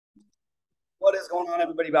is going on,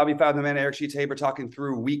 everybody? BobbyFi, the man, Eric Sheets Haber, talking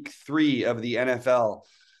through week 3 of the NFL.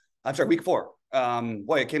 I'm sorry, week 4.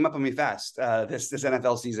 Boy, it came up on me fast, this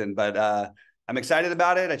NFL season, but I'm excited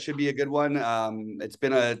about it. It should be a good one. I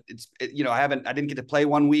didn't get to play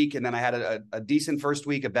one week, and then I had a decent first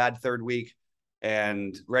week, a bad third week,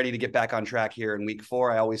 and ready to get back on track here in week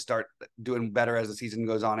 4. I always start doing better as the season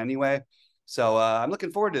goes on anyway. So I'm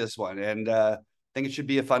looking forward to this one, and think it should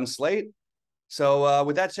be a fun slate. So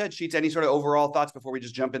with that said, Sheets, any sort of overall thoughts before we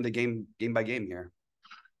just jump into game by game here?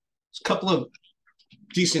 It's a couple of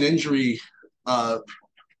decent injury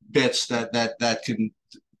bits that can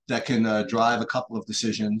drive a couple of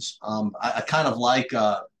decisions. I kind of like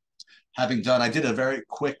having done. I did a very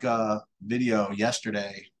quick video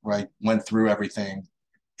yesterday where I went through everything.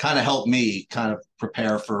 Kind of helped me kind of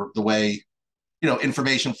prepare for the way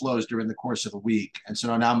information flows during the course of a week. And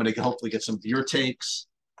so now I'm going to hopefully get some of your takes,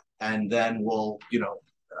 and then we'll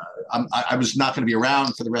I was not going to be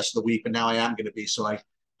around for the rest of the week, but now I am going to be. So I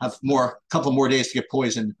have a couple more days to get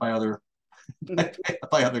poisoned by other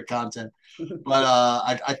by other content. But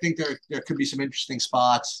I think there could be some interesting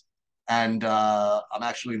spots, and I'm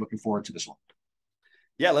actually looking forward to this one.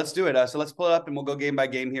 Yeah, let's do it. So let's pull it up and we'll go game by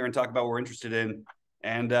game here and talk about what we're interested in.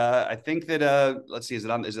 And I think that let's see, is it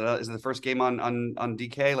the first game on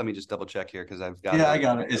DK? Let me just double check here because I've got I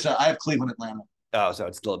got it. I have Cleveland, Atlanta. Oh, so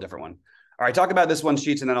it's still a different one. All right, talk about this one,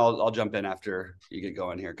 Sheets, and then I'll jump in after you get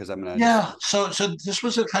going here because I'm gonna. Yeah. So this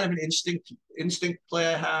was a kind of an instinct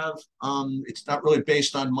play I have. It's not really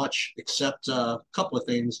based on much except a couple of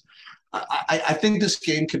things. I think this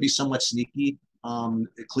game could be somewhat sneaky.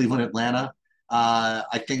 Cleveland, Atlanta.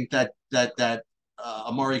 I think that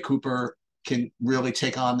Amari Cooper can really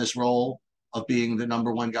take on this role of being the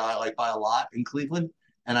number one guy, like by a lot in Cleveland.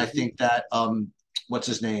 And I think that what's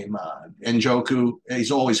his name, Njoku,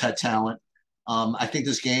 he's always had talent. I think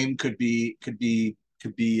this game could be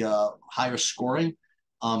higher scoring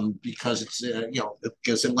because it's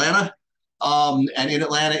against Atlanta, and in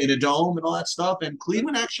Atlanta in a dome and all that stuff. And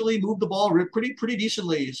Cleveland actually moved the ball pretty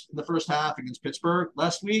decently in the first half against Pittsburgh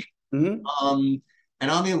last week. Mm-hmm. And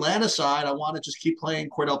on the Atlanta side, I want to just keep playing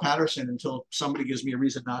Cordell Patterson until somebody gives me a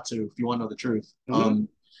reason not to, if you want to know the truth. Mm-hmm.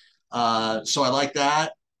 So I like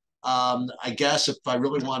that. I guess if I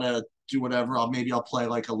really want to do whatever, I'll play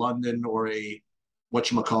like a London or a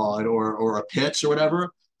whatchamacallit or a Pitts or whatever.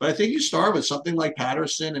 But I think you start with something like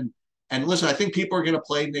Patterson and listen, I think people are going to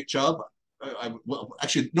play Nick Chubb.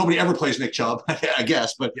 Actually, nobody ever plays Nick Chubb, I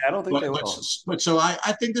guess. But yeah, I don't think they will. But so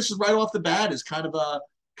I think this is right off the bat is kind of a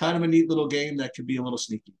neat little game that could be a little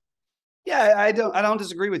sneaky. Yeah, I don't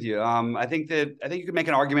disagree with you. I think you could make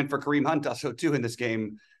an argument for Kareem Hunt also too in this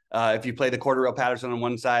game. If you play the Cordell Patterson on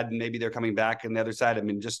one side and maybe they're coming back on the other side. I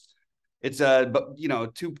mean, it's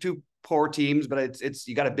two poor teams, but it's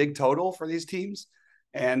you got a big total for these teams.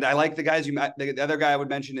 And I like the guys the other guy I would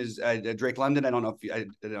mention is Drake London. I don't know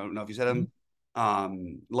if you said him.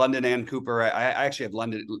 London and Cooper. I actually have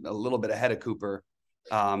London a little bit ahead of Cooper.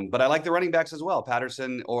 But I like the running backs as well,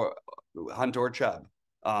 Patterson or Hunt or Chubb.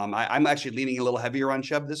 I'm actually leaning a little heavier on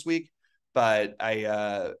Chubb this week, but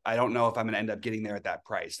I don't know if I'm going to end up getting there at that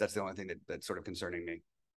price. That's the only thing that's sort of concerning me,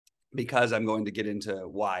 because I'm going to get into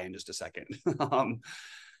why in just a second.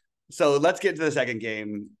 So let's get to the second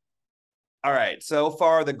game. All right. So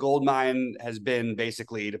far, the gold mine has been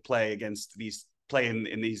basically to play in these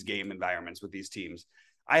game environments with these teams.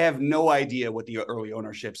 I have no idea what the early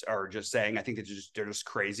ownerships are just saying. I think they're just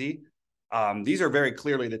crazy. These are very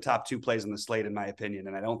clearly the top 2 plays on the slate, in my opinion,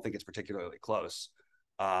 and I don't think it's particularly close.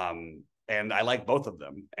 And I like both of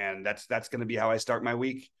them, and that's going to be how I start my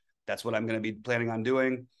week. That's what I'm going to be planning on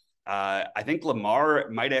doing. I think Lamar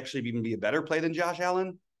might actually even be a better play than Josh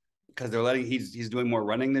Allen because he's doing more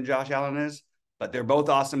running than Josh Allen is. But they're both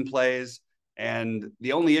awesome plays, and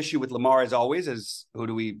the only issue with Lamar, as always, is who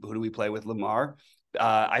do we play with Lamar?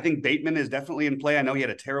 I think Bateman is definitely in play. I know he had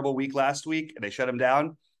a terrible week last week and they shut him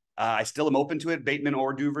down. I still am open to it, Bateman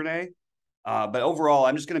or Duvernay. But overall,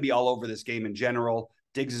 I'm just going to be all over this game in general.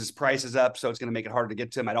 Diggs' price is up, so it's going to make it harder to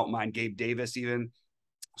get to him. I don't mind Gabe Davis even.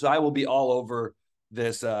 So I will be all over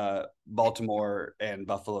this Baltimore and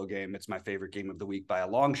Buffalo game. It's my favorite game of the week by a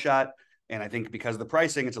long shot. And I think because of the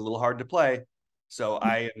pricing, it's a little hard to play. So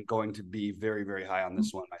I am going to be very, very high on this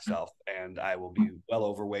one myself, and I will be well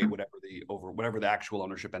overweight, whatever the actual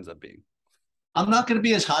ownership ends up being. I'm not going to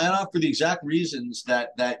be as high on it for the exact reasons that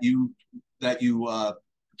you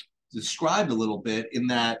described a little bit. In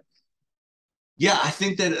that, yeah, I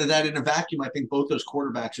think that in a vacuum, I think both those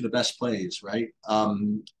quarterbacks are the best plays, right?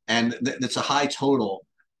 And it's a high total.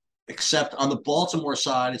 Except on the Baltimore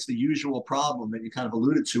side, it's the usual problem that you kind of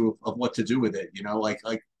alluded to of what to do with it. Like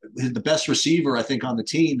the best receiver I think on the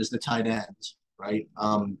team is the tight end, right?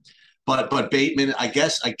 But Bateman, I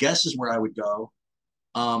guess is where I would go.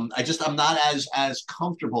 I'm not as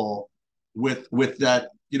comfortable with that,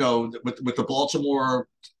 with the Baltimore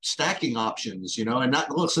stacking options, and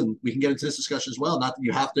not listen. We can get into this discussion as well. Not that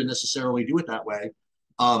you have to necessarily do it that way,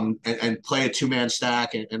 and play a 2-man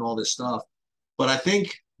stack and all this stuff. But I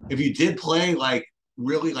think if you did play like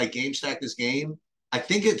really like game stack this game, I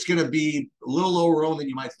think it's going to be a little lower owned than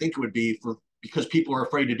you might think it would be because people are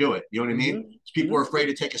afraid to do it. You know what I mean? Mm-hmm. People are afraid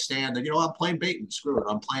to take a stand and, I'm playing Bateman, screw it.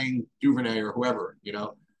 I'm playing Duvernay or whoever.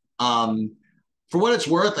 For what it's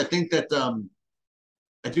worth, I think that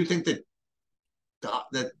I do think that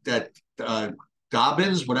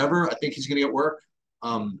Dobbins, whatever, I think he's going to get work.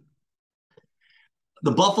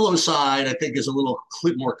 The Buffalo side, I think, is a little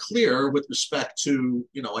more clear with respect to,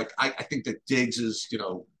 like I think that Diggs is,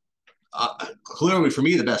 clearly for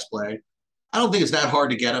me the best play. I don't think it's that hard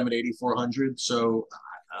to get him at 8,400. So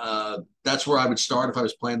that's where I would start if I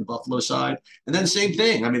was playing the Buffalo side. And then same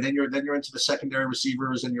thing. I mean, then you're into the secondary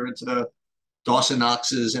receivers and you're into the Dawson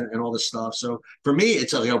Knoxes and all this stuff. So for me,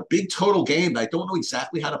 it's a big total game that I don't know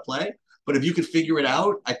exactly how to play. But if you could figure it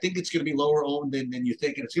out, I think it's going to be lower owned than you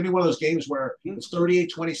think. And it's going to be one of those games where it's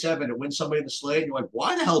 38-27. It wins somebody in the slate. And you're like,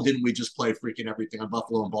 why the hell didn't we just play freaking everything on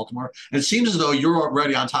Buffalo and Baltimore? And it seems as though you're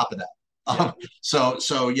already on top of that. Yeah.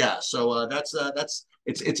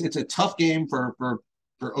 It's a tough game for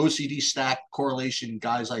OCD stack correlation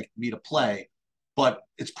guys like me to play, but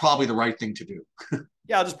it's probably the right thing to do.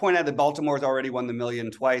 Yeah, I'll just point out that Baltimore's already won the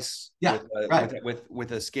million twice. Yeah,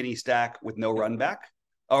 with a skinny stack with no run back.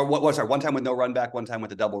 Or one time with no run back, one time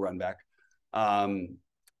with a double run back.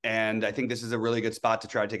 And I think this is a really good spot to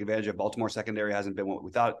try to take advantage of. Baltimore secondary hasn't been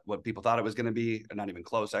what people thought it was going to be, not even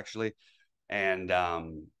close actually. And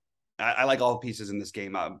I like all pieces in this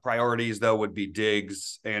game. Priorities though would be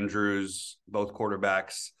Diggs, Andrews, both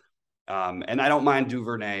quarterbacks. And I don't mind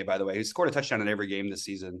Duvernay, by the way. He's scored a touchdown in every game this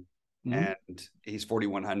season. Mm-hmm. And he's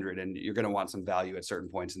 4,100, and you're going to want some value at certain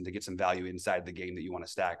points, and to get some value inside the game that you want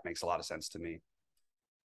to stack makes a lot of sense to me.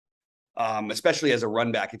 Especially as a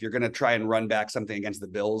run back, if you're going to try and run back something against the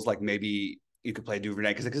Bills, like maybe you could play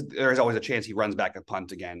Duvernay because there's always a chance he runs back a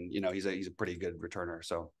punt again. He's a pretty good returner.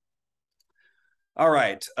 So, all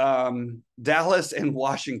right, Dallas and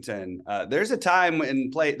Washington. There's a time in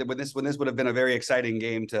play when this would have been a very exciting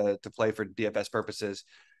game to play for DFS purposes.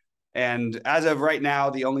 And as of right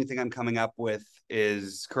now, the only thing I'm coming up with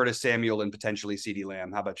is Curtis Samuel and potentially CeeDee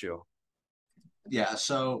Lamb. How about you? Yeah.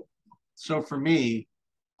 So for me,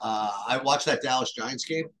 I watched that Dallas Giants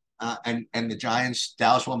game, and the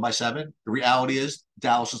Dallas won by 7. The reality is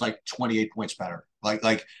Dallas is like 28 points better.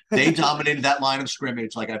 Like they dominated that line of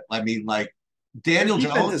scrimmage. Like Daniel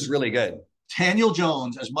Jones is really good. Daniel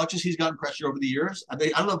Jones, as much as he's gotten pressure over the years, I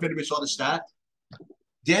don't know if anybody saw the stat.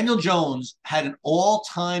 Daniel Jones had an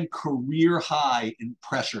all-time career high in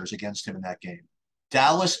pressures against him in that game.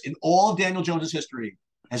 Dallas, in all of Daniel Jones' history,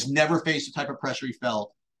 has never faced the type of pressure he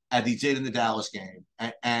felt as he did in the Dallas game,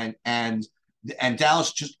 and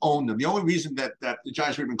Dallas just owned them. The only reason that the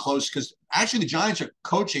Giants were even close because actually the Giants are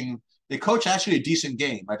coaching. They coach actually a decent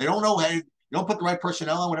game. Right? They don't know hey, you don't put the right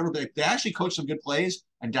personnel on whatever. They actually coach some good plays,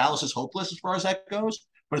 and Dallas is hopeless as far as that goes.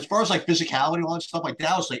 But as far as like physicality and all that stuff, like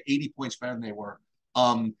Dallas like 80 points better than they were.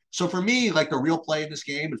 So for me, like the real play in this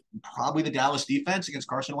game is probably the Dallas defense against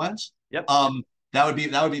Carson Wentz. Yep. That would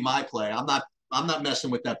be my play. I'm not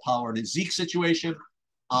messing with that Pollard and Zeke situation.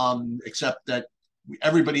 Except that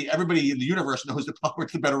everybody in the universe knows that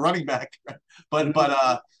Pollard's the better running back. but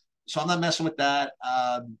so I'm not messing with that.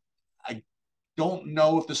 I don't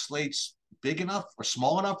know if the slate's big enough or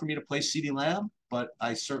small enough for me to play CeeDee Lamb, but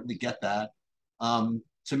I certainly get that.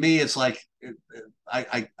 To me, it's like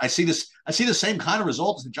I see the same kind of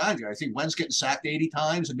result as the Giants. I think Wentz getting sacked 80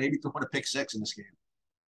 times and maybe throwing a pick 6 in this game.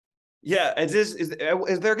 Yeah, is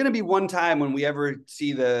there going to be one time when we ever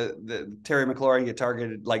see the Terry McLaurin get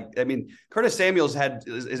targeted? Like, I mean, Curtis Samuel's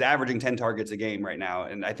is averaging 10 targets a game right now,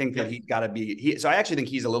 and I think that he's got to be. So I actually think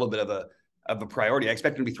he's a little bit of a priority. I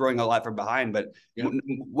expect him to be throwing a lot from behind, but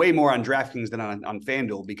way more on DraftKings than on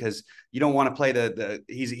FanDuel because you don't want to play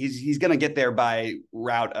he's going to get there by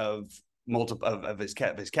route of multiple of his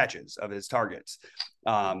catches of his targets,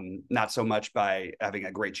 not so much by having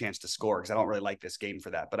a great chance to score because I don't really like this game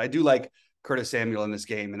for that. But I do like Curtis Samuel in this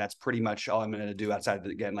game, and that's pretty much all I'm going to do outside of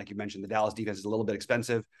again, like you mentioned, the Dallas defense is a little bit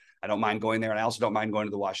expensive. I don't mind going there, and I also don't mind going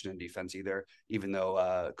to the Washington defense either, even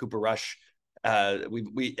though Cooper Rush.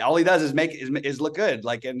 We all he does is look good,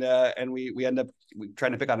 like and we end up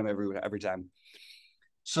trying to pick on him every time.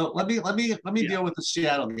 So let me deal with the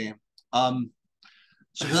Seattle game.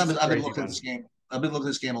 So I've been looking at this game. I've been looking at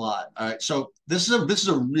this game a lot. All right, so this is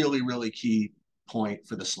a really really key point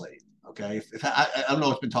for the slate. Okay, if I don't know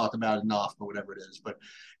if it's been talked about enough, but whatever it is, but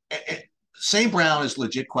St. Brown is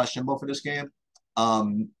legit questionable for this game.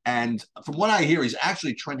 And from what I hear, he's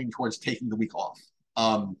actually trending towards taking the week off.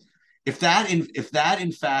 Um, if that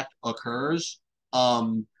in fact occurs,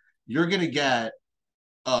 you're gonna get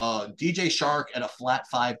DJ Shark at a flat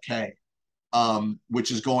 5K,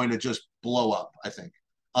 which is going to just blow up, I think.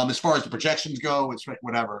 As far as the projections go, it's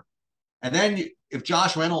whatever. And then if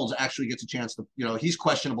Josh Reynolds actually gets a chance to, he's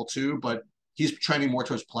questionable too, but he's trending more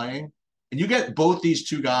towards playing. And you get both these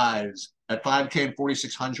two guys at 5K and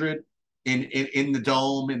 4,600 in the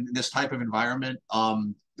dome in this type of environment.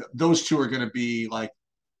 Those two are going to be like,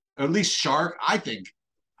 at least Shark, I think,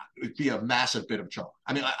 would be a massive bit of chalk.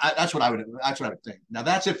 I mean, that's what I would think. Now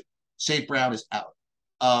that's if St. Brown is out.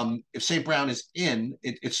 If St. Brown is in,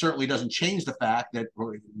 it certainly doesn't change the fact that,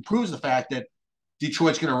 or it improves the fact that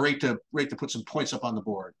Detroit's going to rate to put some points up on the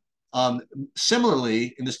board.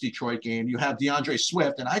 Similarly, in this Detroit game, you have DeAndre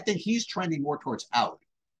Swift, and I think he's trending more towards out.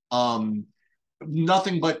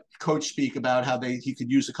 Nothing but coach speak about how he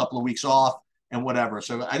could use a couple of weeks off and whatever.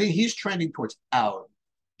 So I think he's trending towards out.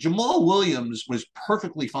 Jamal Williams was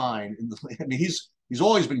perfectly fine. I mean, he's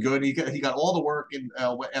always been good. He got all the work in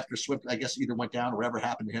after Swift, I guess, either went down or whatever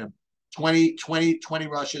happened to him. 20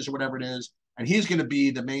 rushes or whatever it is. And he's going to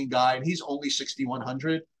be the main guy, and he's only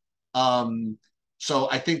 6,100. So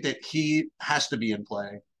I think that he has to be in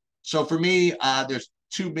play. So for me, there's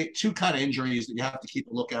two kind of injuries that you have to keep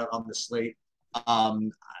a lookout on the slate.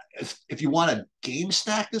 If you want to game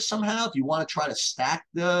stack this somehow, if you want to try to stack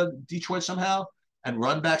the Detroit somehow and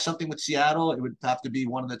run back something with Seattle, it would have to be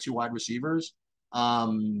one of the two wide receivers.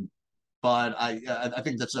 But I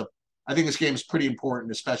think I think this game is pretty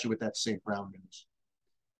important, especially with that St. Brown news.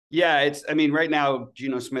 Yeah, I mean, right now,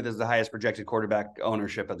 Geno Smith is the highest projected quarterback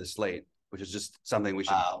ownership of the slate, which is just something we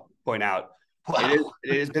should point out. Wow.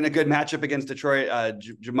 It has been a good matchup against Detroit.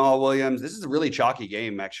 Jamal Williams. This is a really chalky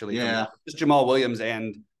game, actually. Yeah. Just Jamal Williams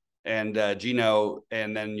and Geno,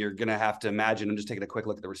 and then you're going to have to imagine, I'm just taking a quick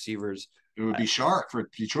look at the receivers. It would be Shark for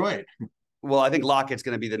Detroit. Well, I think Lockett's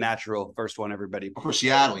going to be the natural first one, everybody. For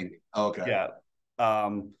Seattle, you mean? Oh, okay. Yeah.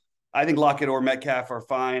 I think Lockett or Metcalf are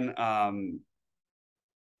fine.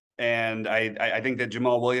 And I think that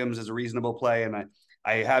Jamal Williams is a reasonable play. And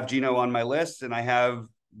I have Geno on my list, and I have,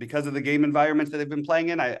 because of the game environments that they've been playing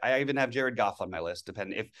in, I even have Jared Goff on my list.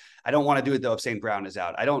 Depending if I don't want to do it though, if St. Brown is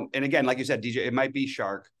out, I don't. And again, like you said, DJ, it might be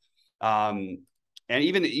Shark. And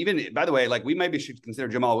even by the way, like we maybe should consider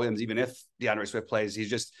Jamal Williams, even if DeAndre Swift plays. He's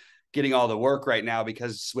just getting all the work right now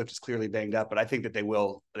because Swift is clearly banged up. But I think that they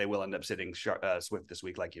will end up sitting Swift this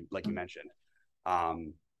week, like you mentioned.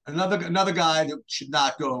 Another guy that should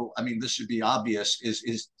not go. I mean, this should be obvious.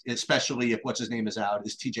 Is especially if what's his name is out,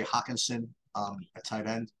 is T.J. Hawkinson at tight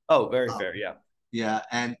end. Oh, very fair. Yeah. Yeah,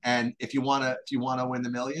 and if you wanna win the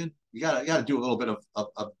million, you gotta do a little bit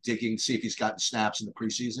of digging, see if he's gotten snaps in the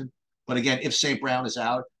preseason. But again, if St. Brown is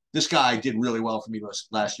out, this guy did really well for me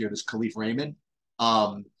last year. This Khalif Raymond,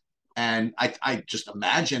 and I just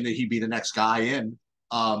imagine that he'd be the next guy in,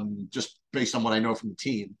 just based on what I know from the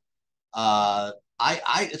team.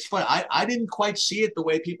 It's funny. I didn't quite see it the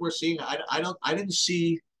way people are seeing it. I didn't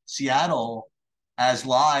see Seattle as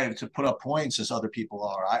live to put up points as other people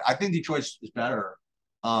are. I think Detroit is better.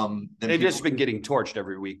 They've just been getting torched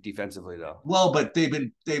every week defensively, though. Well, but they've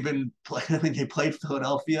been I mean, they played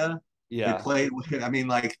Philadelphia. Yeah, they played. I mean,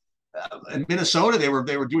 like in Minnesota, they were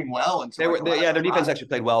doing well. Their defense actually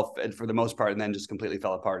played well for the most part, and then just completely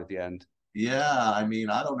fell apart at the end. Yeah, I mean,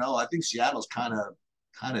 I don't know. I think Seattle's kind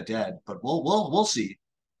of dead, but we'll see.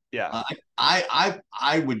 Yeah,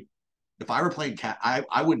 I would, if I were playing cat,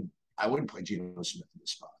 I wouldn't play Geno Smith in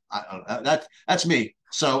this spot. That's me.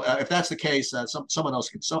 So if that's the case, someone else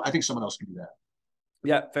can. So I think someone else can do that.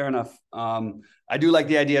 Yeah, fair enough. I do like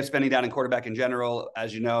the idea of spending down in quarterback in general.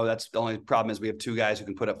 As you know, that's the only problem is we have two guys who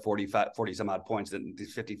can put up 40 some odd points. That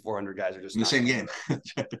these 5,400 guys are just in the same game.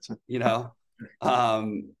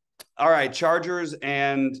 All right, Chargers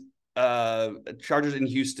in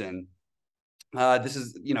Houston. This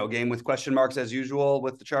is, a game with question marks as usual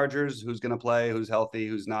with the Chargers. Who's going to play? Who's healthy?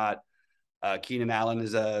 Who's not? Keenan Allen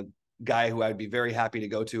is a guy who I would be very happy to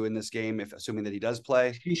go to in this game, assuming that he does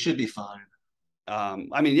play. He should be fine.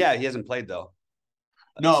 I mean, yeah, he hasn't played though.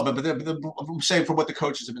 No, but I'm saying from what the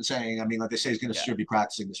coaches have been saying, I mean, like they say he's going to still be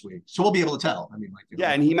practicing this week, so we'll be able to tell. I mean,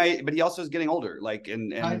 and he might, but he also is getting older. Like,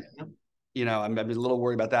 I'm a little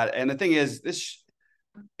worried about that. And the thing is,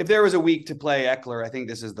 if there was a week to play Eckler, I think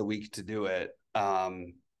this is the week to do it.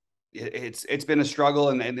 it's been a struggle.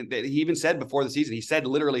 And he even said before the season, he said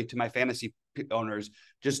literally to my fantasy owners,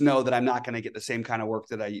 just know that I'm not going to get the same kind of work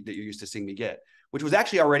that you're used to seeing me get, which was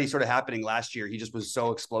actually already sort of happening last year. He just was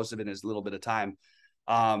so explosive in his little bit of time.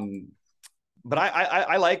 But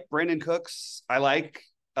I like Brandon Cooks. I like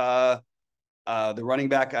the running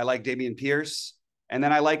back. I like Dameon Pierce. And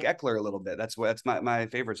then I like Eckler a little bit. That's my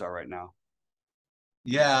favorites are right now.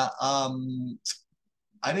 Yeah.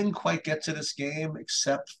 I didn't quite get to this game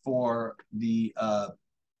except for the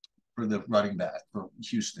running back for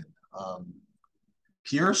Houston.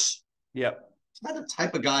 Pierce. Yep. It's not the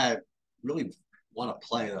type of guy I really want to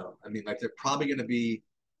play though. I mean, like they're probably going to be,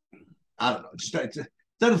 I don't know, it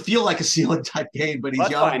doesn't feel like a ceiling type game, but he's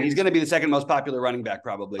that's young. Fine. He's going to be the second most popular running back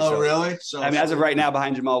probably. Oh, so, really? So I mean, as of right now,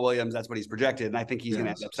 behind Jamal Williams, that's what he's projected, and I think he's going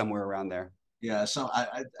to end up somewhere around there. Yeah. So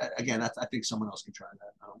I think someone else can try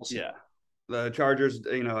that. We'll see. Yeah. The Chargers,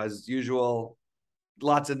 as usual,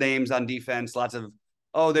 lots of names on defense, lots of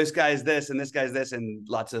this guy's this and this guy's this, and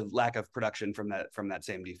lots of lack of production from that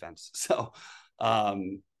same defense. So,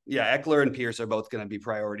 yeah, Eckler and Pierce are both going to be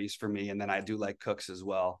priorities for me, and then I do like Cooks as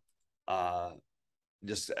well. I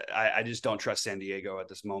just don't trust San Diego at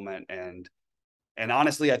this moment, and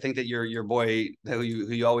honestly, I think that your boy who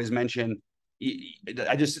you always mention,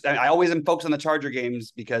 I always am focused on the Charger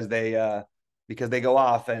games because they go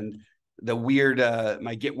off, and the weird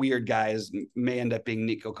my get weird guys may end up being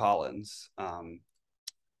Nico Collins.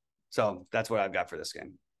 So that's what I've got for this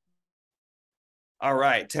game. All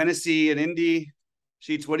right, Tennessee and Indy.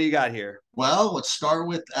 Sheets, what do you got here? Well, let's start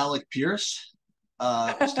with Alec Pierce.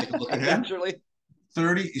 Let's take a look at him. Naturally.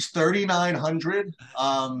 He's 3,900.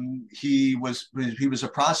 He was a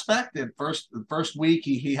prospect. The first week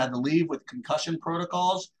he had to leave with concussion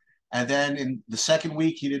protocols, and then in the second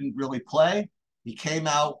week he didn't really play. He came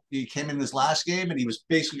in his last game, and he was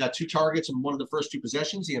basically got 2 targets in one of the first 2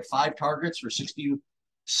 possessions. He had 5 targets for 3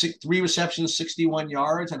 receptions, 61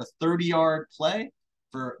 yards, and a 30-yard play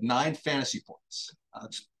for 9 fantasy points.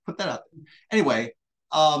 Let's put that up. Anyway,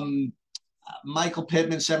 Michael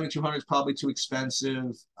Pittman, 7,200 is probably too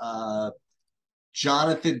expensive.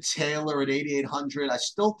 Jonathan Taylor at 8,800. I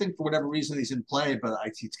still think for whatever reason he's in play, but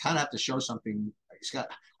he's kind of have to show something.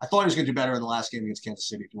 I thought he was going to do better in the last game against Kansas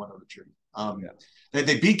City, if you want to know the truth.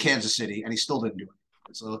 They beat Kansas City, and he still didn't do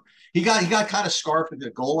anything. So he got kind of scarfed at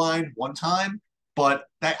the goal line one time, but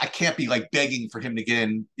I can't be like begging for him to get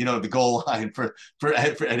in, the goal line for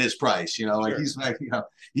at his price. Like sure.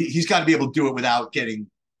 He's got to be able to do it without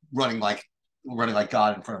running like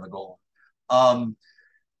God in front of the goal.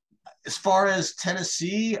 As far as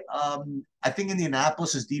Tennessee, I think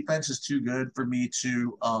Indianapolis's defense is too good for me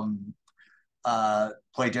to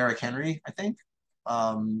play Derrick Henry, I think.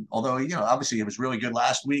 Although, obviously it was really good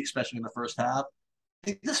last week, especially in the first half. I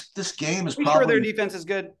think this game is probably... sure their defense is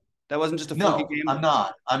good? That wasn't just a fluky game? I'm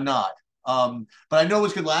not. But I know it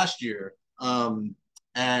was good last year.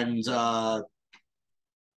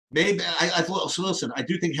 Maybe so listen, I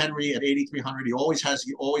do think Henry at 8,300, he always has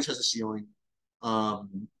a ceiling.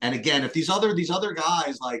 And again, if these other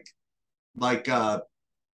guys like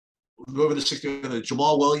over the 60, the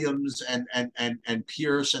Jamal Williams and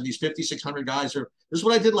Pierce and these 5,600 guys this is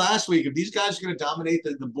what I did last week. If these guys are going to dominate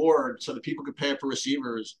the board so that people can pay up for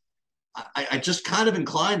receivers, I just kind of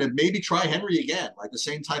inclined to maybe try Henry again, like the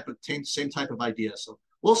same type of idea. So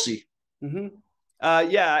we'll see. Mm-hmm.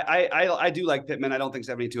 Yeah, I do like Pittman. I don't think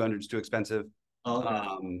 7,200 is too expensive.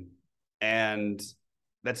 Okay. And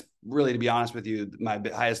that's really, to be honest with you, my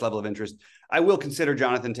highest level of interest. I will consider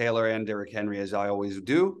Jonathan Taylor and Derrick Henry, as I always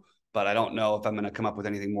do, but I don't know if I'm going to come up with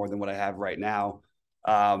anything more than what I have right now.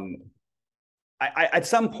 At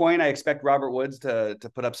some point, I expect Robert Woods to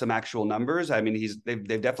put up some actual numbers. I mean, they've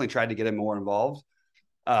definitely tried to get him more involved.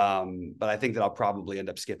 But I think that I'll probably end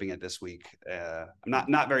up skipping it this week. I'm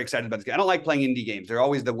not very excited about this game. I don't like playing indie games. They're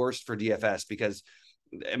always the worst for DFS because,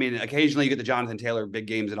 I mean, occasionally you get the Jonathan Taylor big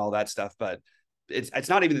games and all that stuff, but it's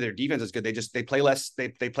not even that their defense is good. They play less. They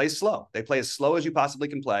play slow. They play as slow as you possibly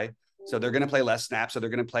can play. So they're going to play less snaps. So they're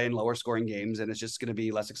going to play in lower scoring games, and it's just going to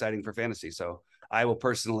be less exciting for fantasy. So I will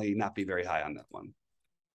personally not be very high on that one.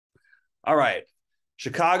 All right,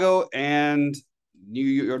 Chicago and New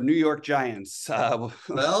York Giants.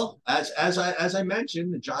 Well, as I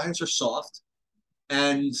mentioned, the Giants are soft,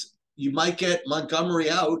 and you might get Montgomery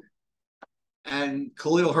out, and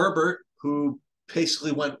Khalil Herbert, who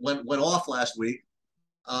basically went off last week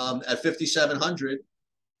at 5,700.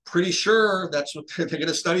 Pretty sure that's what they're going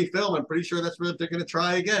to study film. I'm pretty sure that's what they're going to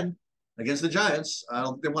try again against the Giants. I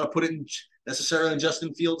don't think they want to put it necessarily in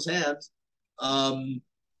Justin Fields' hands. And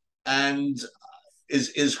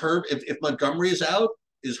is Herb if Montgomery is out,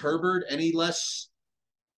 is Herbert any less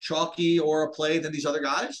chalky or a play than these other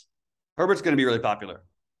guys? Herbert's going to be really popular.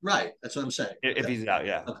 Right. That's what I'm saying. If Okay. he's out.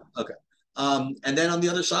 Yeah. Okay. Okay. And then on the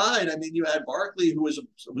other side, I mean, you had Barkley, who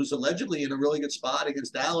was allegedly in a really good spot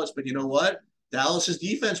against Dallas, but you know what? Dallas's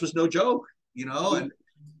defense was no joke,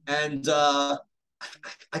 and I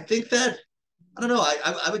think that I don't know.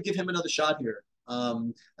 I would give him another shot here.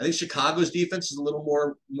 I think Chicago's defense is a little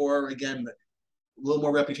more again, a little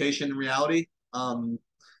more reputation in reality.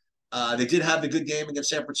 They did have the good game against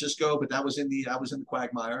San Francisco, but that was in the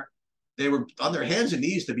quagmire. They were on their hands and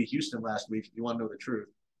knees to beat Houston last week. If you want to know the truth,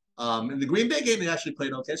 in the Green Bay game, they actually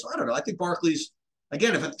played okay. So I don't know. I think Barkley's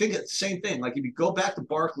again. If I think it's the same thing, like if you go back to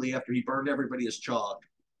Barkley after he burned everybody as chalk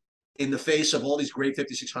in the face of all these great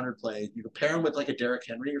 5,600 plays, you compare him with like a Derrick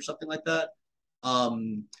Henry or something like that.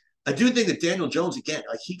 I do think that Daniel Jones again,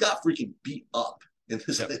 like he got freaking beat up in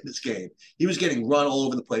this game. He was getting run all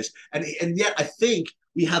over the place, and yet I think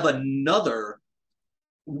we have another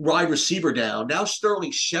wide receiver down. Now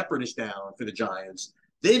Sterling Shepard is down for the Giants.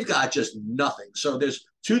 They've got just nothing. So there's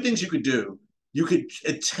two things you could do. You could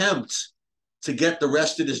attempt to get the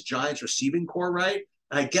rest of this Giants receiving core right.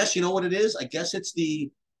 And I guess you know what it is? I guess it's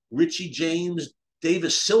the Richie James,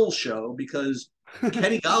 Davis Sills show because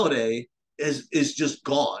Kenny Golladay is just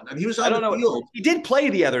gone. I mean, he was on the field. He did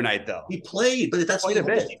play the other night, though. He played, but that's even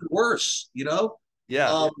worse,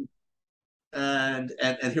 Yeah. And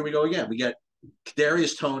here we go again. We get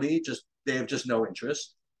Kadarius Toney. They have just no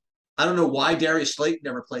interest. I don't know why Darius Slayton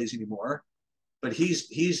never plays anymore, but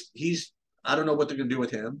he's. I don't know what they're going to do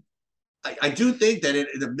with him. I do think that in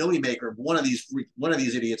the Millie Maker, one of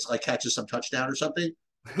these idiots like catches some touchdown or something.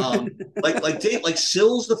 Like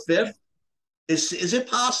Sills the fifth. Is it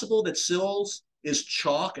possible that Sills is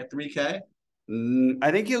chalk at 3K?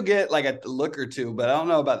 I think he'll get like a look or two, but I don't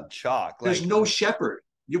know about chalk. There's no Shepard.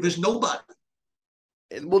 There's nobody.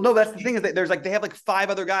 Well, no, that's the thing is that they have like 5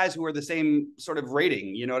 other guys who are the same sort of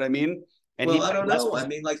rating. You know what I mean? And I don't know. I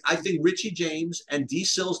mean, like I think Richie James and D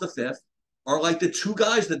Sills the fifth are like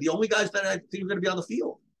the only guys that I think are going to be on the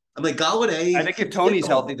field. I mean, Golladay. I think if Tony's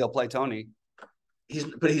healthy, they'll play Tony.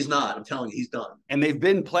 He's not. I'm telling you, he's done. And they've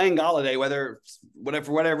been playing Golladay,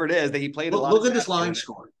 whatever it is that he played. Look at this line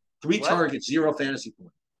score: 3 targets, 0 fantasy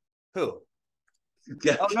points. Who?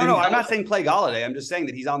 Yeah. Oh, no, I'm not saying play Golladay. I'm just saying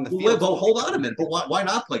that he's on the field. But hold on a minute. But why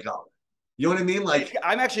not play Golladay? You know what I mean? Like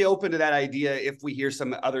I'm actually open to that idea if we hear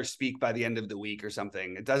some other speak by the end of the week or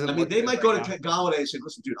something. It doesn't. I mean, they might go to Golladay and say,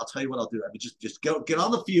 "Listen, dude, I'll tell you what I'll do. I mean, just get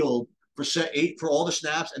on the field for set 8 for all the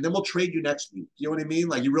snaps, and then we'll trade you next week." You know what I mean?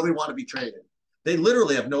 Like you really want to be traded. They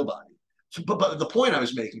literally have nobody. But the point I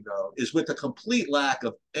was making, though, is with the complete lack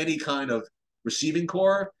of any kind of receiving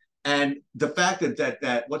core and the fact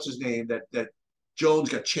that what's his name, that Jones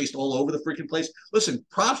got chased all over the freaking place. Listen,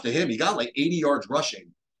 props to him. He got like 80 yards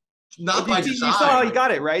rushing. Not by design. You saw how he got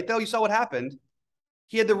it, right, though? You saw what happened.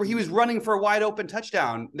 He was running for a wide open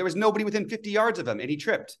touchdown. There was nobody within 50 yards of him, and he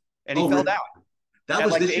tripped, and he fell down. That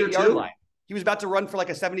was this year, too? Line. He was about to run for like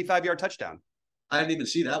a 75-yard touchdown. I didn't even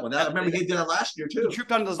see that one. I remember he did that last year too. He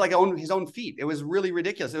tripped on his own feet. It was really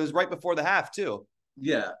ridiculous. It was right before the half too.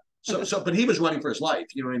 Yeah. But he was running for his life.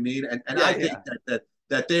 You know what I mean? And I think that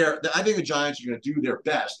I think the Giants are going to do their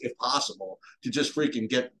best, if possible, to just freaking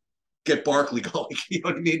get Barkley going. You know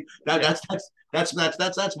what I mean?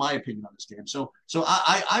 That's my opinion on this game. So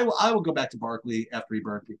I will go back to Barkley after he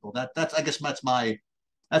burned people.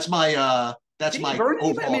 That's my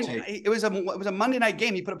overall take. It was a Monday night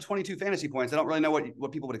game. He put up 22 fantasy points. I don't really know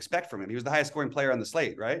what people would expect from him. He was the highest scoring player on the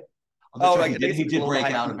slate, right? He did break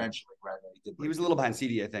out eventually. Right? He was a little behind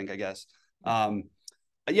CD, I think. I guess.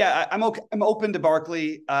 Yeah, I'm okay. I'm open to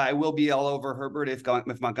Barkley. I will be all over Herbert if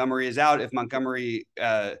Montgomery is out. If Montgomery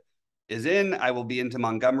is in, I will be into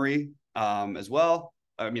Montgomery as well.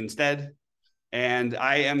 I mean, instead. And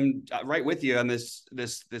I am right with you on this.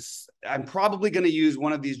 I'm probably going to use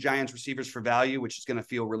one of these Giants receivers for value, which is going to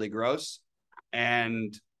feel really gross.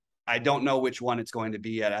 And I don't know which one it's going to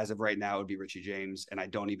be at. As of right now, it would be Richie James. And I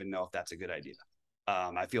don't even know if that's a good idea.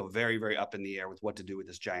 I feel very, very up in the air with what to do with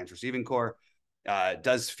this Giants receiving core. It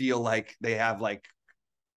does feel like they have like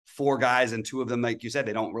 4 guys and 2 of them, like you said,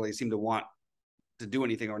 they don't really seem to want to do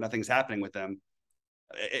anything or nothing's happening with them.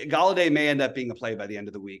 Golladay may end up being a play by the end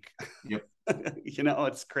of the week. Yep.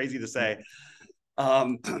 It's crazy to say.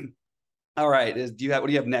 All right. What do you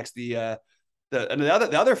have next? The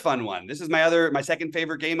other fun one. This is my second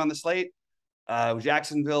favorite game on the slate.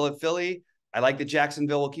 Jacksonville at Philly. I like that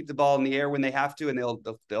Jacksonville will keep the ball in the air when they have to, and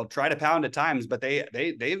they'll try to pound at times, but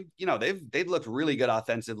they've looked really good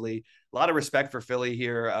offensively. A lot of respect for Philly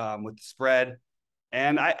here with the spread.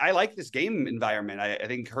 And I like this game environment. I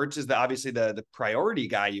think Hurts is obviously the priority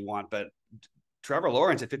guy you want, but Trevor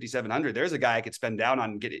Lawrence at 5,700, there's a guy I could spend down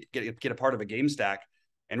on, get a part of a game stack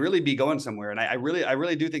and really be going somewhere. And I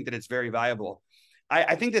really do think that it's very viable.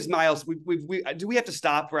 I think this Miles, do we have to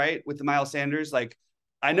stop right with the Miles Sanders? Like,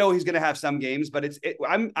 I know he's going to have some games, but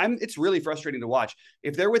it's really frustrating to watch.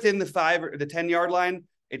 If they're within the 5 or the 10-yard line,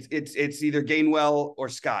 it's either Gainwell or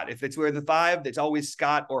Scott. If it's where the 5, it's always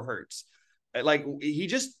Scott or Hurts. Like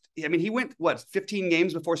he went 15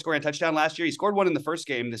 games before scoring a touchdown last year. He scored one in the first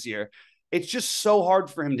game this year. It's just so hard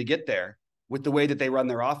for him to get there with the way that they run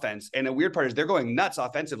their offense. And the weird part is they're going nuts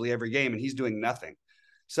offensively every game, and he's doing nothing.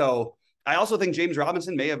 So I also think James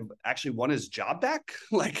Robinson may have actually won his job back.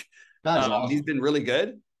 Like, awesome. He's been really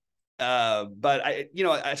good. But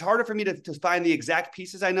it's harder for me to find the exact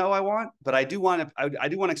pieces I know I want, but I do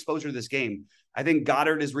want exposure to this game. I think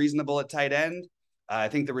Goddard is reasonable at tight end. I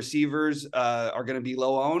think the receivers are going to be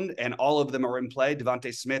low owned, and all of them are in play.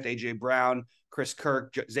 Devontae Smith, AJ Brown, Chris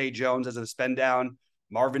Kirk, Zay Jones as a spend down,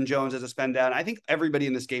 Marvin Jones as a spend down. I think everybody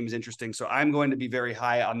in this game is interesting. So I'm going to be very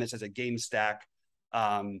high on this as a game stack.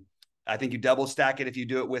 I think you double stack it if you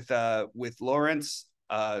do it with Lawrence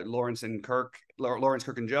and Kirk,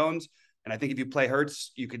 Kirk and Jones. And I think if you play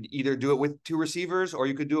Hurts, you could either do it with 2 receivers, or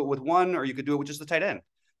you could do it with 1, or you could do it with just the tight end.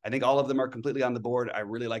 I think all of them are completely on the board. I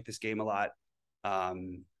really like this game a lot.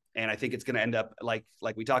 And I think it's going to end up like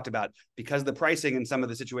we talked about, because the pricing in some of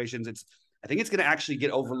the situations, I think it's going to actually get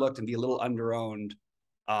overlooked and be a little underowned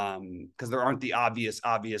because there aren't the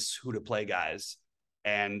obvious who to play guys.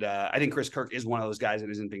 And I think Chris Kirk is one of those guys that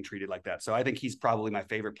isn't being treated like that. So I think he's probably my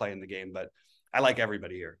favorite play in the game, but I like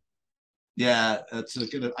everybody here. Yeah, I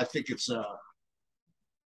think it's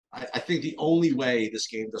I think the only way this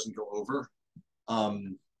game doesn't go over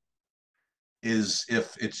is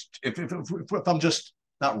if I'm just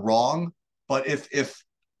not wrong, but if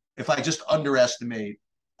I just overestimate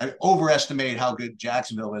how good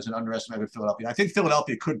Jacksonville is and underestimate Philadelphia. I think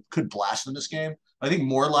Philadelphia could blast in this game. I think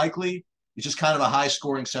more likely it's just kind of a high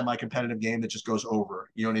scoring, semi-competitive game that just goes over.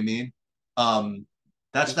 You know what I mean?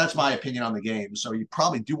 That's my opinion on the game. So you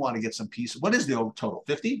probably do want to get some pieces. What is the total?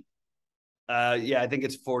 50? Yeah, I think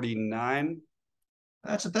it's 49.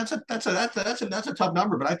 That's a tough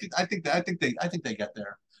number, but I think they get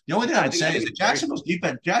there. The only thing I would say is that Jacksonville's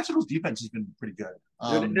defense has been pretty good.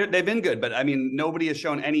 They've been good, but I mean, nobody has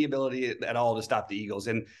shown any ability at all to stop the Eagles.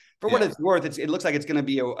 And for what it's worth, it looks like it's going to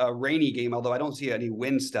be a rainy game, although I don't see any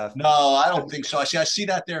wind stuff. No, I don't think so. I see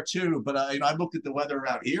that there too, but I looked at the weather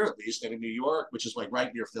around here at least, and in New York, which is like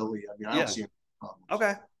right near Philly. I mean, I don't see any problems.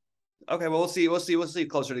 Okay. Well, we'll see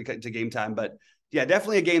closer to game time, but yeah,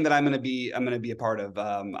 definitely a game that I'm going to be a part of.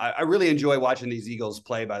 I really enjoy watching these Eagles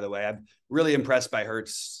play, by the way. I'm really impressed by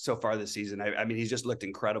Hurts so far this season. I mean, he's just looked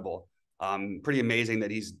incredible. Pretty amazing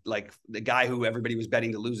that he's like the guy who everybody was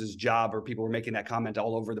betting to lose his job, or people were making that comment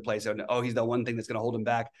all over the place. And, oh, he's the one thing that's going to hold him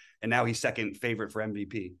back. And now he's second favorite for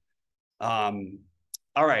MVP. All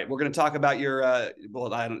right. We're going to talk about your,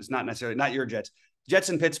 it's not necessarily not your Jets. Jets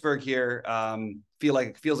in Pittsburgh here.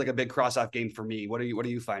 Feels like a big cross-off game for me. What are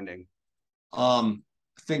you finding? I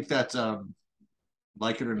think that,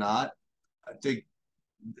 like it or not, I think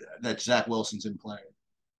that Zach Wilson's in play.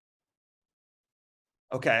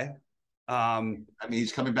 Okay. I mean,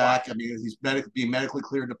 he's coming back. I mean, he's being medically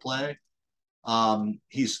cleared to play.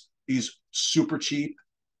 He's super cheap.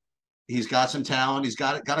 He's got some talent. He's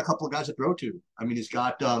got a couple of guys to throw to. I mean, he's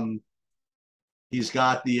got the new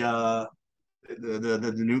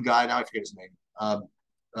guy. Now I forget his name.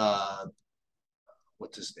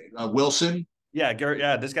 What's his name? Wilson. Yeah, Garrett.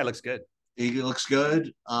 Yeah, this guy looks good. He looks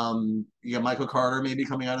good. You got Michael Carter maybe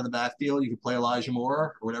coming out of the backfield. You could play Elijah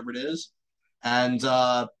Moore or whatever it is. And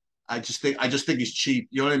I just think he's cheap.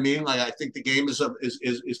 You know what I mean? Like, I think the game is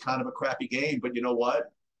kind of a crappy game, but you know what?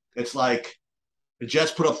 It's like the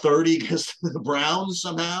Jets put up 30 against the Browns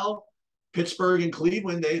somehow. Pittsburgh and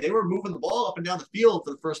Cleveland, they were moving the ball up and down the field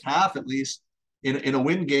for the first half, at least in a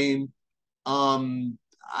win game.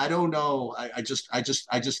 I don't know. I just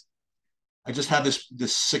have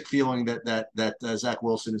this sick feeling that Zach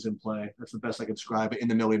Wilson is in play. That's the best I can describe it in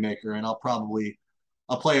the Millie Maker, and I'll play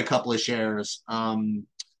a couple of shares.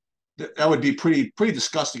 That would be pretty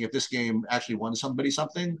disgusting if this game actually won somebody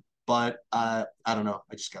something. But I don't know.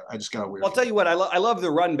 I just got a weird. I'll tell you what. I love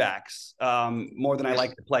the run backs more than I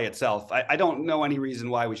like the play itself. I don't know any reason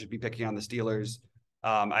why we should be picking on the Steelers.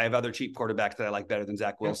 I have other cheap quarterbacks that I like better than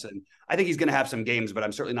Zach Wilson. Yeah. I think he's going to have some games, but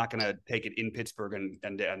I'm certainly not going to take it in Pittsburgh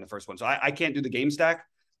and the first one. So I can't do the game stack,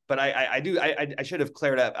 but I should have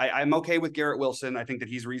cleared up. I'm okay with Garrett Wilson. I think that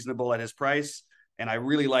he's reasonable at his price. And I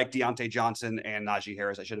really like Deontay Johnson and Najee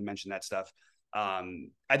Harris. I should have mentioned that stuff.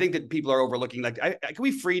 I think that people are overlooking, like, can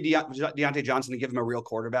we free Deontay Johnson to give him a real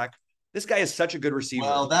quarterback? This guy is such a good receiver.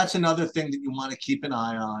 Well, that's another thing that you want to keep an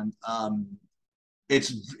eye on.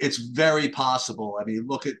 It's very possible. I mean,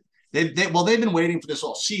 look at they've been waiting for this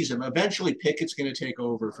all season. Eventually, Pickett's going to take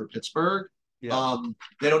over for Pittsburgh. Yeah.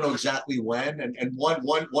 They don't know exactly when. And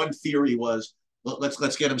one theory was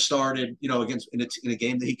let's get him started. Against in a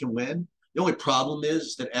game that he can win. The only problem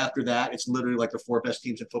is that after that, it's literally like the four best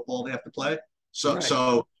teams in football they have to play. So Right.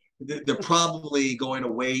 so they're probably going to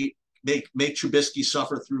wait, make Trubisky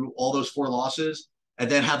suffer through all those four losses, and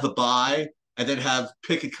then have the bye, and then have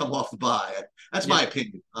Pickett come off the bye. That's my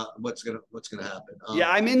opinion. What's gonna happen? Yeah,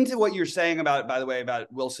 I'm into what you're saying about, by the way, about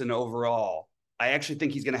Wilson overall. I actually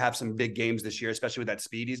think he's going to have some big games this year, especially with that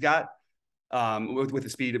speed he's got. With the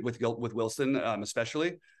speed with Wilson,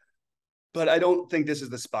 especially. But I don't think this is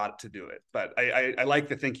the spot to do it. But I like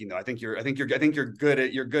the thinking though. I think you're good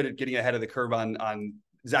at getting ahead of the curve on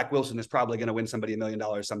Zach Wilson is probably going to win somebody $1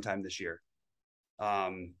 million sometime this year.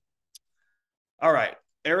 All right.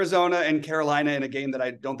 Arizona and Carolina in a game that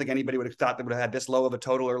I don't think anybody would have thought that would have had this low of a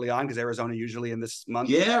total early on, because Arizona usually in this month,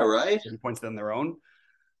 yeah, right, points on their own.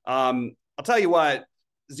 I'll tell you what,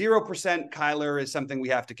 0% Kyler is something we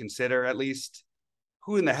have to consider at least.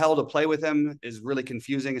 Who in the hell to play with him is really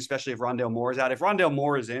confusing, especially if Rondale Moore is out. If Rondale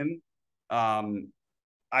Moore is in, I'm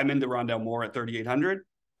into Rondale Moore at 3,800.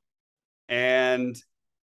 And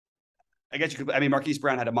I guess Marquise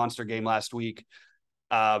Brown had a monster game last week.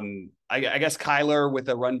 I guess Kyler with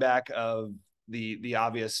a run back of the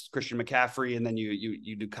obvious Christian McCaffrey, and then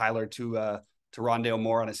you do Kyler to Rondale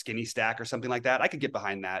Moore on a skinny stack or something like that. I could get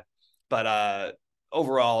behind that, but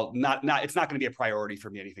overall, it's not going to be a priority for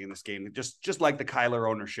me. Anything in this game, just like the Kyler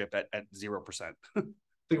ownership at 0%. I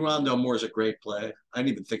think Rondale Moore is a great play. I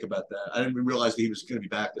didn't even think about that. I didn't even realize that he was going to be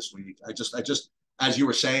back this week. I just as you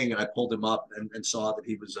were saying, and I pulled him up and saw that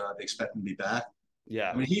he was expecting to be back.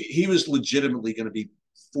 Yeah, I mean he was legitimately going to be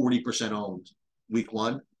 40% owned week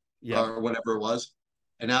one, or whatever it was,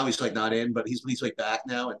 and now he's like not in, but he's like back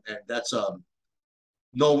now, and that's no,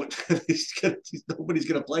 nobody's going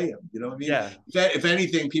to play him. You know what I mean? Yeah. If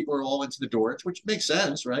anything, people are all into the Dortch, which makes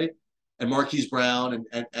sense, right? And Marquise Brown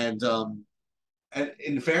and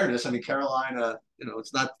in fairness, I mean Carolina,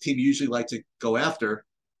 it's not the team you usually like to go after,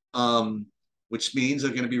 which means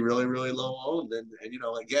they're going to be really really low owned, and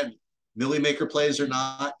again, Millie Maker plays are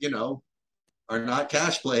not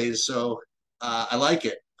cash plays, so I like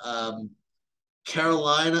it.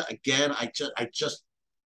 Carolina again, I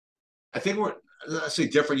think I say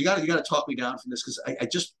different. You got to talk me down from this, because I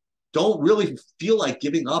just don't really feel like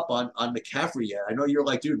giving up on McCaffrey yet. I know you're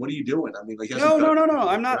like, dude, what are you doing? I mean, like, no.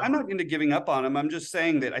 I'm not into giving up on him. I'm just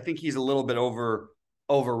saying that I think he's a little bit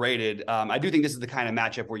overrated. I do think this is the kind of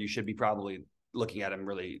matchup where you should be probably looking at him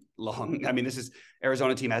really long. I mean, this is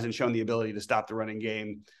Arizona team hasn't shown the ability to stop the running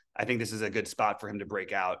game. I think this is a good spot for him to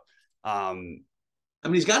break out. I mean,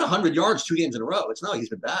 he's got 100 yards 2 games in a row. It's not like he's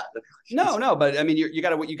been bad. No, but I mean,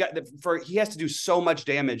 he has to do so much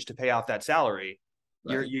damage to pay off that salary.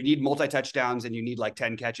 Right. You need multi touchdowns, and you need like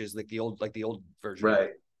 10 catches, like the old version.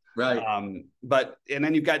 Right. But and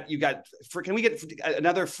then can we get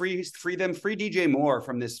another free DJ Moore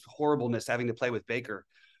from this horribleness having to play with Baker?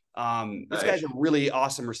 This guy's a really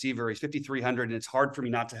awesome receiver. He's 5,300, and it's hard for me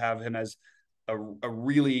not to have him as a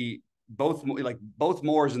really both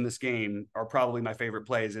Moores in this game are probably my favorite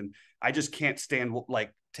plays, and I just can't stand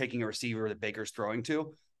like taking a receiver that Baker's throwing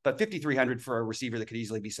to. But 5,300 for a receiver that could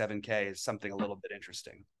easily be 7K is something a little bit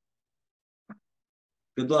interesting.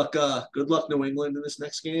 Good luck, New England in this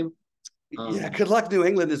next game. Good luck, New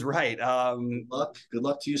England is right. Good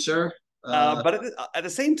luck to you, sir. But at the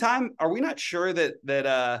same time, are we not sure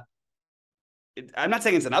that I'm not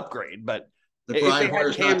saying it's an upgrade, but if Brian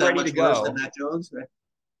Hoyer's not that much worse than Mac Jones, right?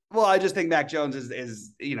 Well, I just think Mac Jones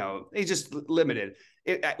is he's just limited.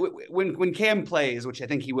 When Cam plays, which I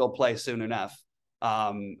think he will play soon enough,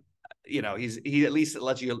 he at least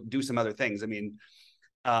lets you do some other things. I mean,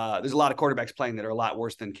 there's a lot of quarterbacks playing that are a lot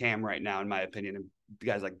worse than Cam right now, in my opinion, and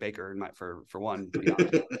guys like Baker, for one. To be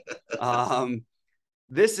honest.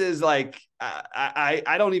 This is like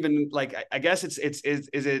I don't even like. I guess is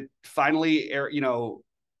it finally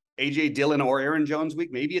AJ Dillon or Aaron Jones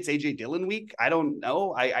week? Maybe it's AJ Dillon week. I don't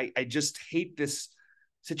know. I just hate this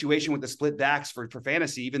situation with the split backs for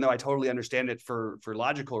fantasy, even though I totally understand it for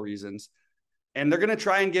logical reasons. And they're going to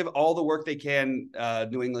try and give all the work they can,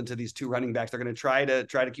 New England, to these two running backs. They're going to try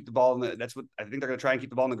to keep the ball that's what I think they're going to try and keep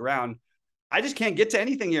the ball on the ground. I just can't get to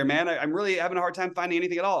anything here, man. I'm really having a hard time finding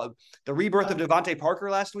anything at all. The rebirth of Devontae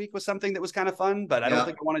Parker last week was something that was kind of fun, but I don't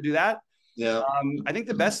think I want to do that. Yeah. I think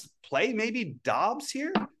the best play maybe Dobbs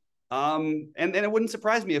here. And it wouldn't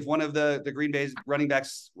surprise me if one of the Green Bay's running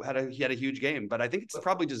backs had a huge game, but I think it's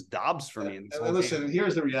probably just Dobbs for me in this whole Listen, game.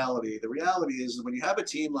 here's the reality. The reality is when you have a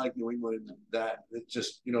team like New England that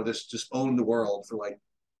just, this just owned the world for like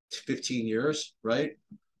 15 years, right?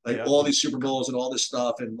 Like Yeah. all these Super Bowls and all this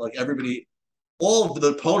stuff, and like everybody, all of the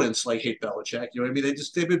opponents like hate Belichick. You know what I mean?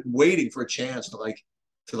 They've been waiting for a chance to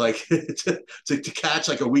catch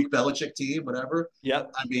like a weak Belichick team, whatever.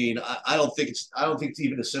 Yep. I mean, I don't think it's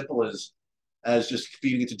even as simple as just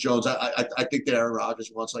feeding it to Jones. I think that Aaron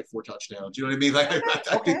Rodgers wants like 4 touchdowns. You know what I mean? Like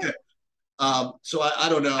I Okay. think that. So I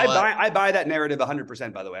don't know. I buy that narrative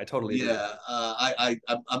 100%. By the way, I totally agree. Yeah,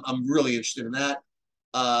 I'm really interested in that.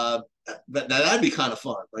 But that'd be kind of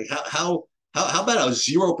fun. Like how about a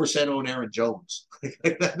 0% on Aaron Jones?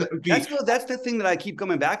 That would be. That's the thing that I keep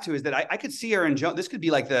coming back to is that I could see Aaron Jones. This could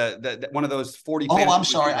be like the one of those 40. Oh, I'm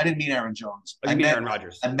sorry, I didn't mean Aaron Jones. I mean Aaron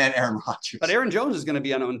Rodgers. I meant Aaron Rodgers. But Aaron Jones is going to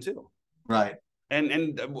be unowned too. Right.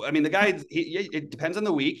 And I mean, the guy, it depends on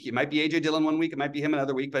the week. It might be AJ Dillon one week. It might be him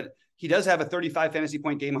another week, but he does have a 35 fantasy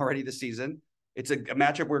point game already this season. It's a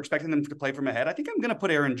matchup we're expecting them to play from ahead. I think I'm going to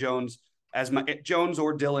put Aaron Jones as my Jones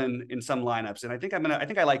or Dillon in some lineups. And I think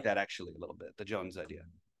I like that actually a little bit, the Jones idea.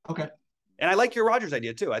 Okay. And I like your Rodgers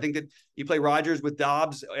idea too. I think that you play Rodgers with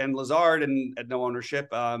Dobbs and Lazard and at no ownership.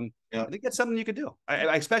 Yeah. I think that's something you could do.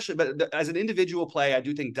 I especially, but as an individual play, I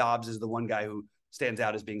do think Dobbs is the one guy who stands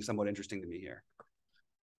out as being somewhat interesting to me here.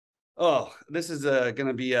 Oh, this is going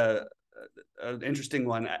to be an interesting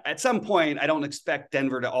one. At some point, I don't expect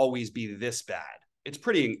Denver to always be this bad. It's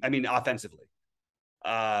pretty, I mean, offensively.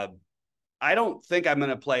 I don't think I'm going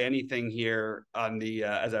to play anything here on the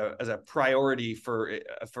as a priority for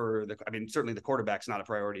the. I mean, certainly the quarterback's not a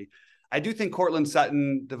priority. I do think Cortland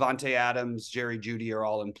Sutton, Devontae Adams, Jerry Jeudy are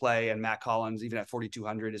all in play, and Matt Collins, even at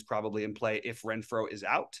 4,200, is probably in play if Renfrow is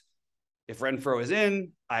out. If Renfrow is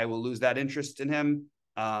in, I will lose that interest in him,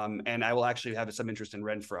 and I will actually have some interest in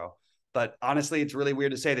Renfrow. But honestly, it's really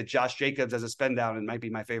weird to say that Josh Jacobs as a spend down, it might be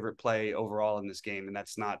my favorite play overall in this game, and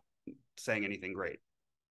that's not saying anything great.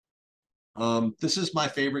 This is my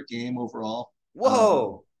favorite game overall.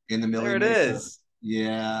 Whoa! In the million. There it is.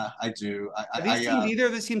 Yeah, I do. Either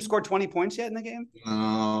of these teams scored 20 points yet in the game?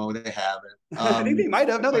 No, they haven't. I think they might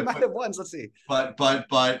have. No, they might have once. Let's see. But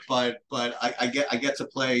I get to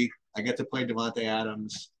play. I get to play Devontae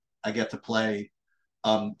Adams. I get to play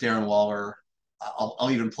Darren Waller. I'll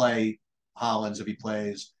even play Hollins if he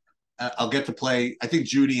plays. I'll get to play. I think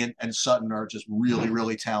Jeudy and Sutton are just really,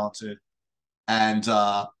 really talented. And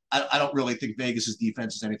I don't really think Vegas's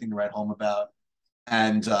defense is anything to write home about.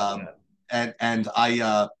 And I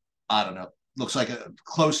don't know. Looks like a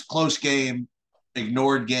close game,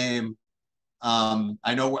 ignored game.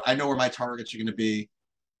 I know where my targets are going to be,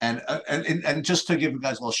 and just to give you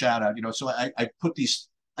guys a little shout out, so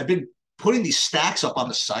I've been putting these stacks up on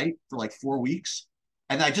the site for like 4 weeks,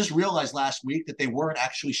 and I just realized last week that they weren't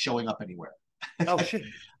actually showing up anywhere. Oh shit!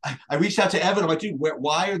 I reached out to Evan. I'm like, dude,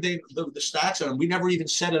 why are they the stacks on them? We never even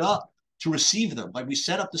set it up to receive them. Like we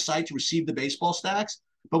set up the site to receive the baseball stacks.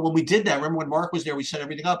 But when we did that, remember when Mark was there, we set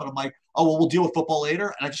everything up, and I'm like, oh, well, we'll deal with football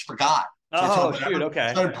later. And I just forgot. So shoot, okay.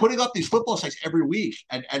 I started putting up these football sites every week,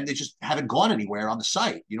 and they just haven't gone anywhere on the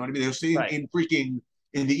site. You know what I mean? They're staying in freaking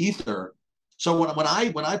in the ether. So when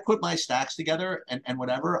I put my stacks together and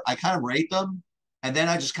whatever, I kind of rate them. And then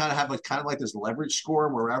I just kind of have like this leverage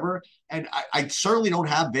score wherever. And I certainly don't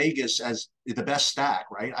have Vegas as the best stack,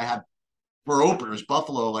 right? I have for openers,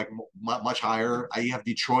 Buffalo like much higher. I have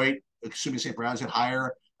Detroit, assuming St. Brown's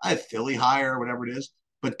higher. I have Philly higher, whatever it is.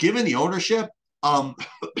 But given the ownership, I'm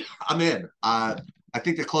in. I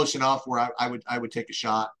think they're close enough where I would take a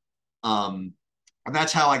shot. And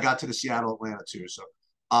that's how I got to the Seattle Atlanta too. So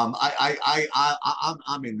I'm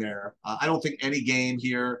in there. I don't think any game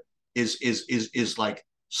here is like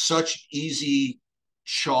such easy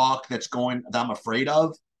chalk that I'm afraid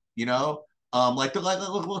of,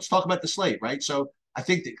 let's talk about the slate, right? So I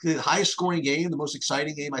think the highest scoring game, the most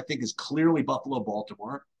exciting game, I think is clearly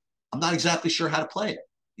Buffalo-Baltimore. I'm not exactly sure how to play it.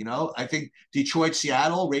 I think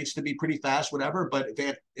Detroit-Seattle rates to be pretty fast, whatever, but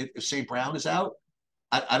if St. Brown is out,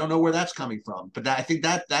 I don't know where that's coming from, but I think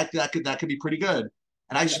that could be pretty good.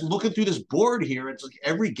 And I just looking through this board here, it's like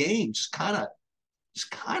every game just kind of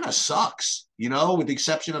sucks, with the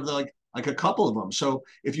exception of like a couple of them. So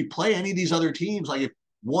if you play any of these other teams, like if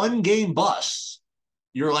one game busts,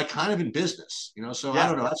 you're like kind of in business, So yeah. I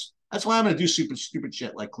don't know. That's why I'm going to do stupid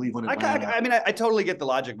shit like Cleveland, Atlanta. I totally get the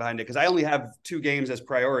logic behind it because I only have 2 games as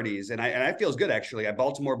priorities, and I feels good actually. I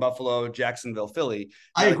Baltimore, Buffalo, Jacksonville, Philly.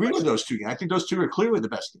 I agree with those two games. I think those two are clearly the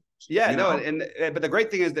best games. Yeah, no, but the great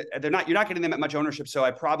thing is that you're not getting them at much ownership, so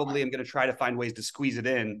I probably am going to try to find ways to squeeze it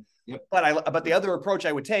in. Yep. But the other approach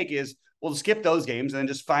I would take is we'll skip those games and then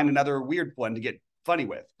just find another weird one to get funny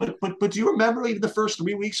with. But do you remember even the first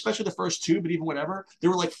 3 weeks, especially the first 2, but even whatever,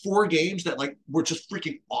 there were like 4 games that like were just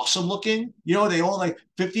freaking awesome looking. You know, they all like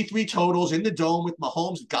 53 totals in the dome with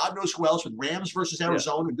Mahomes, God knows who else, with Rams versus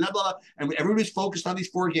Arizona, and blah, blah, blah. And everybody's focused on these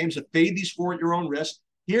 4 games to fade these 4 at your own risk.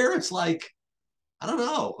 Here it's like, I don't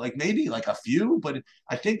know, like maybe like a few, but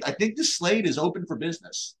I think the slate is open for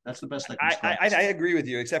business. That's the best I can say. I agree with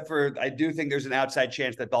you, except for I do think there's an outside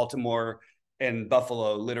chance that Baltimore and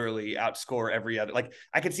Buffalo literally outscore every other. Like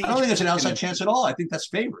I could see. I don't think it's an outside chance at all. I think that's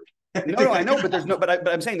favored. No, I know, but there's no. But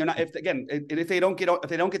I'm saying they're not. If they don't get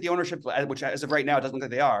the ownership, which as of right now it doesn't look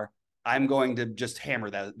like they are, I'm going to just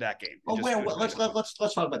hammer that game. Well, let's talk about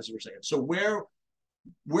this for a second. So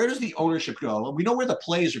where does the ownership go? We know where the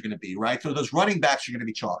plays are going to be, right? So those running backs are going to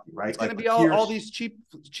be chalky, right? It's going to be all these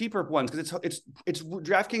cheaper ones because it's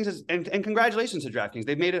DraftKings and congratulations to DraftKings.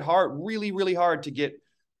 They've made it hard, really, really hard to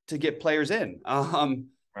get players in.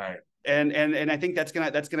 Right. And I think that's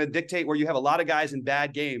gonna dictate where you have a lot of guys in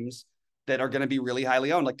bad games that are going to be really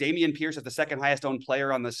highly owned. Like Dameon Pierce is the second highest owned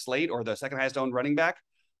player on the slate, or the second highest owned running back.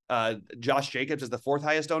 Josh Jacobs is the 4th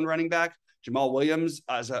highest owned running back. Jamal Williams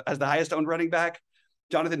as the highest owned running back.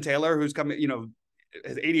 Jonathan Taylor, who's coming,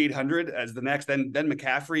 has 8,800 as the next. Then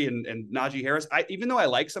McCaffrey and Najee Harris. Even though I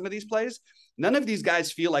like some of these plays, none of these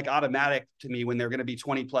guys feel like automatic to me when they're going to be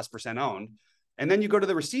 20+% owned. And then you go to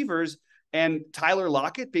the receivers, and Tyler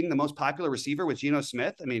Lockett being the most popular receiver with Geno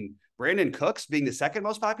Smith. I mean, Brandon Cooks being the second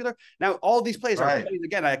most popular. Now, all these plays are plays,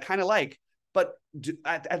 again, I kind of like, but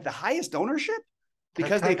at the highest ownership,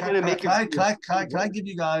 because they kind of make Can I give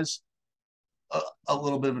you guys a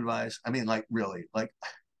little bit of advice? I mean, like really, like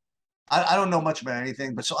I don't know much about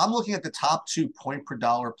anything, but so I'm looking at the top 2 point per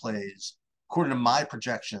dollar plays according to my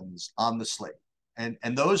projections on the slate, and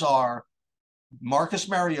those are Marcus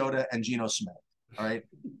Mariota and Geno Smith. All right.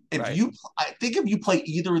 I think if you play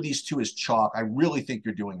either of these 2 as chalk, I really think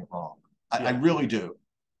you're doing it wrong. I really do.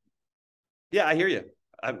 Yeah, I hear you.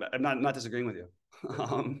 I'm not disagreeing with you.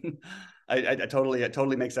 I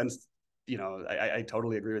totally makes sense. I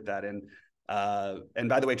totally agree with that. And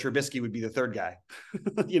by the way, Trubisky would be the 3rd guy,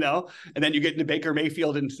 and then you get into Baker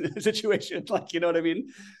Mayfield in situations like, you know what I mean?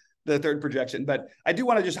 The 3rd projection. But I do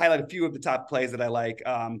want to just highlight a few of the top plays that I like.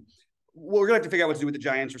 We're gonna have to figure out what to do with the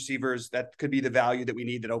Giants receivers. That could be the value that we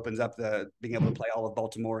need that opens up the being able to play all of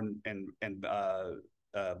Baltimore and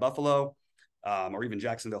Buffalo, or even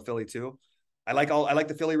Jacksonville, Philly too. I like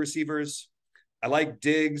the Philly receivers. I like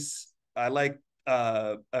Diggs. I like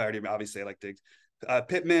obviously I like Diggs,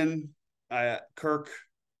 Pittman, Kirk,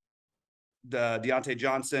 Deontay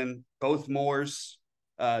Johnson, both Moores,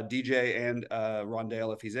 DJ and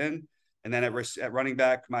Rondale if he's in. And then at running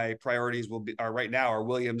back, my priorities are right now are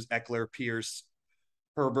Williams, Eckler, Pierce,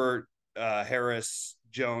 Herbert, Harris,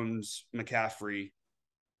 Jones, McCaffrey,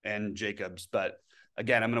 and Jacobs. But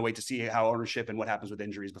again, I'm going to wait to see how ownership and what happens with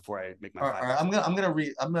injuries before I make my. All right, I'm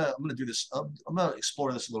gonna do this. I'm gonna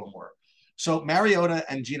explore this a little more. So Mariota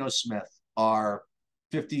and Geno Smith are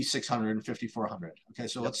 5,600 and 5,400. Okay,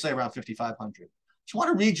 so let's say around 5,500. Just want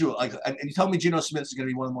to read you and you tell me Geno Smith is going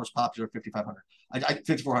to be one of the most popular 5,500.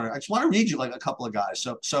 5,400. I just want to read you like a couple of guys.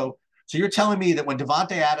 So you're telling me that when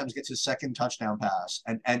Devontae Adams gets his 2nd touchdown pass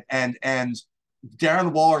and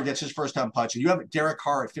Darren Waller gets his first time touch, and you have Derek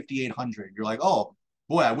Carr at 5,800, you're like, oh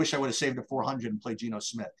boy, I wish I would have saved the 400 and played Geno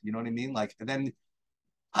Smith. You know what I mean? Like, and then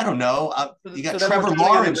I don't know. You got Trevor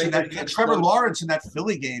Lawrence in that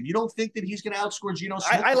Philly game. You don't think that he's going to outscore Geno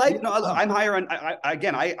Smith? I'm higher on.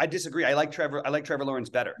 I disagree. I like Trevor Lawrence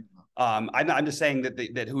better. I'm just saying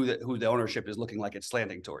that who the ownership is looking like it's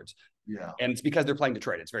slanting towards. Yeah, and it's because they're playing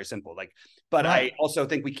Detroit. It's very simple. But right. I also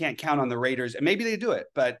think we can't count on the Raiders, and maybe they do it,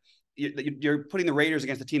 but you're putting the Raiders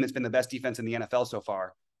against a team that's been the best defense in the NFL so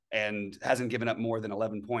far and hasn't given up more than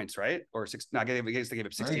 11 points, right? Or 6. No, I guess they gave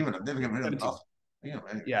up 16.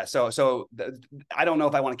 Yeah. So I don't know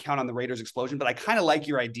if I want to count on the Raiders explosion, but I kind of like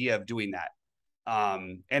your idea of doing that.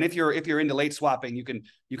 And if you're into late swapping, you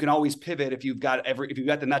can always pivot if you've got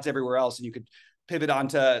the nuts everywhere else, and you could pivot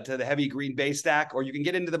onto the heavy Green Bay stack, or you can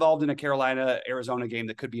get involved in a Carolina Arizona game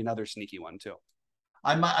that could be another sneaky one too.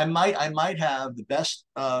 I might have the best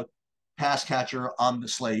pass catcher on the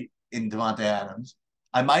slate in Devontae Adams.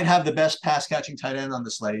 I might have the best pass catching tight end on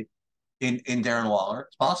the slate in Darren Waller.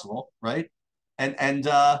 It's possible, right? and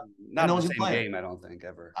not no in the one's gonna same play game. I don't think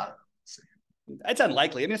ever. it. It's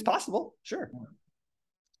unlikely. I mean, it's possible. Sure.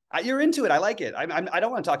 You're into it. I like it. I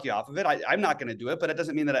don't want to talk you off of it. I'm not going to do it, but it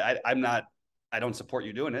doesn't mean that I'm not. I don't support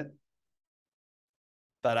you doing it.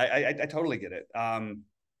 But I totally get it.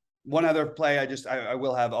 One other play. I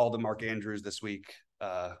will have all the Mark Andrews this week.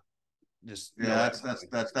 Just yeah,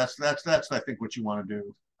 that's I think what you want to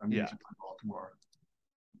do. I mean, yeah. if you play Baltimore.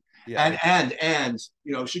 Yeah. And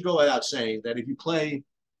you know, should go without saying that if you play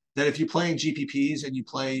in GPPs and you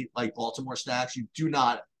play like Baltimore stacks, you do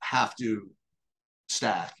not have to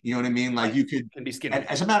stack. You know what I mean? Like you could can be skinny. And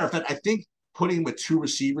as a matter of fact, I think putting with 2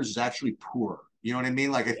 receivers is actually poor. You know what I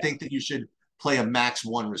mean? Like I think that you should play a max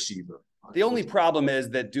 1 receiver. The only problem is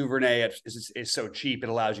that Duvernay is so cheap; it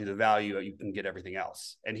allows you the value. You can get everything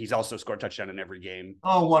else, and he's also scored a touchdown in every game.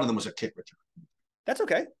 Oh, one of them was a kick return. That's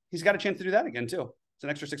okay. He's got a chance to do that again too. It's an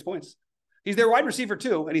extra 6 points. He's their wide receiver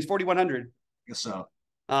too, and he's 4,100. I guess so.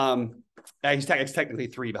 He's technically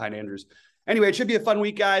 3 behind Andrews. Anyway, it should be a fun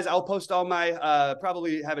week, guys. I'll post all my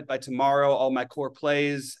probably have it by tomorrow, all my core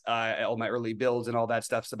plays, all my early builds and all that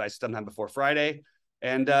stuff. So by sometime before Friday.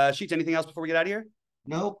 And Sheets, anything else before we get out of here?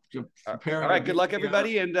 Nope. All right. Good luck,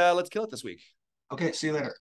 everybody, and let's kill it this week. Okay. See you later.